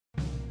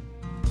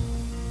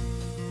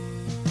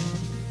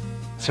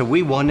So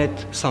we wanted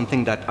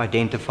something that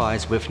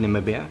identifies with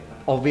Namibia.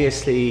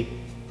 Obviously,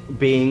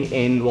 being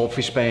in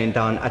Walfish Bay and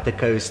down at the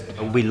coast,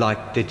 we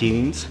liked the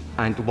dunes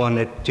and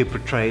wanted to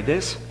portray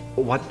this.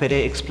 What better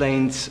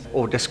explains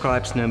or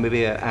describes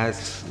Namibia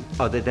as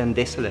other than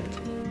desolate?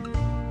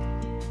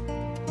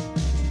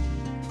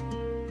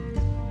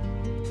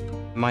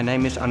 My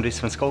name is Andries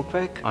van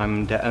Skalkwyk.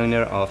 I'm the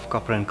owner of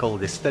Copper and Coal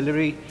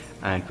Distillery,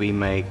 and we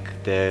make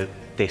the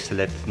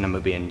Desolate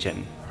Namibian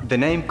gin. The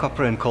name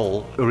Copper and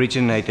Coal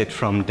originated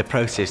from the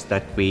process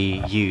that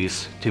we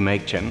use to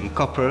make gin.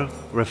 Copper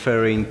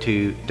referring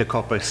to the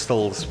copper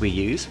stills we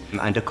use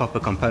and the copper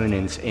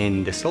components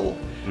in the still,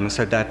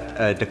 so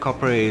that the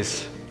copper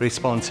is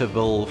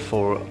responsible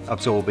for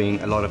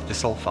absorbing a lot of the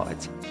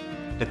sulfides.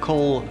 The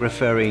coal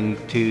referring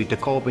to the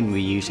carbon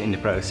we use in the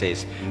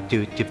process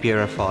to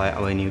purify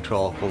our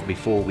neutral alcohol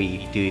before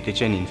we do the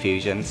gin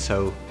infusion,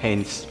 so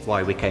hence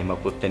why we came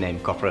up with the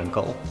name Copper and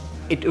Coal.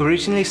 It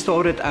originally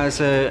started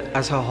as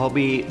a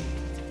hobby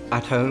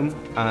at home,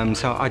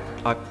 so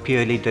I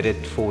purely did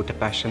it for the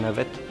passion of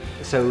it.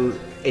 So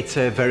it's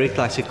a very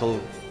classical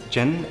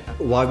gin.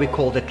 Why we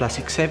call it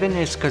Classic 7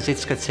 is because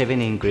it's got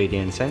 7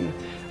 ingredients in.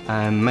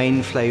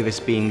 Main flavors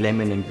being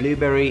lemon and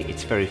blueberry.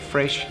 It's very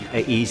fresh,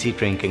 an easy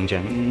drinking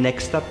gin.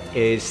 Next up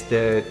is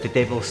the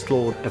Devil's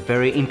Claw, a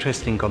very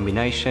interesting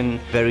combination,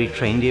 very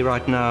trendy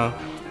right now.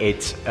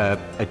 It's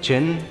a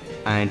gin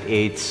and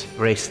it's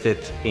rested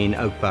in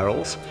oak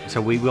barrels. So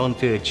we want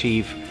to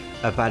achieve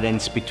a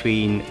balance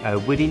between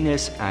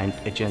woodiness and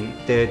a gin.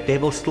 The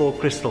Devil's Claw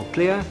Crystal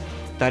Clear,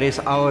 that is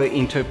our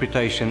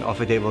interpretation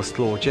of a Devil's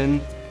Claw gin.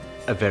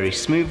 A very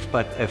smooth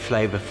but a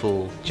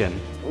flavorful gin.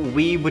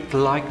 We would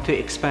like to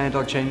expand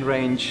our gin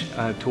range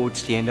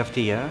towards the end of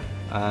the year,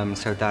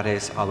 so that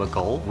is our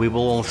goal. We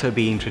will also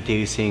be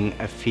introducing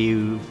a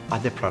few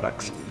other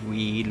products.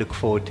 We look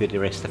forward to the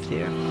rest of the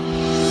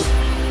year.